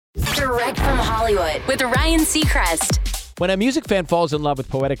Direct from Hollywood with Ryan Seacrest. When a music fan falls in love with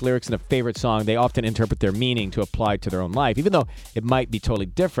poetic lyrics in a favorite song, they often interpret their meaning to apply to their own life, even though it might be totally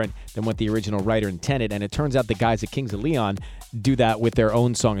different than what the original writer intended. And it turns out the guys at Kings of Leon do that with their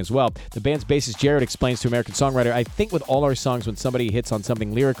own song as well. The band's bassist Jared explains to American Songwriter, "I think with all our songs, when somebody hits on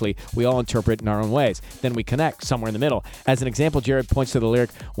something lyrically, we all interpret in our own ways. Then we connect somewhere in the middle." As an example, Jared points to the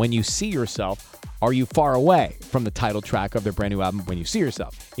lyric, "When you see yourself, are you far away?" from the title track of their brand new album, When You See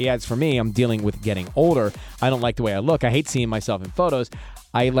Yourself. He adds, "For me, I'm dealing with getting older. I don't like the way I look. I hate seeing myself in photos.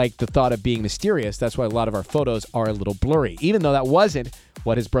 I like the thought of being mysterious. That's why a lot of our photos are a little blurry." Even though that wasn't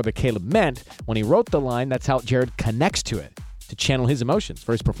what his brother Caleb meant, when he wrote the line, that's how Jared connects to it, to channel his emotions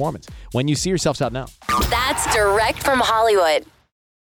for his performance. When You See Yourself's out now. That's Direct from Hollywood.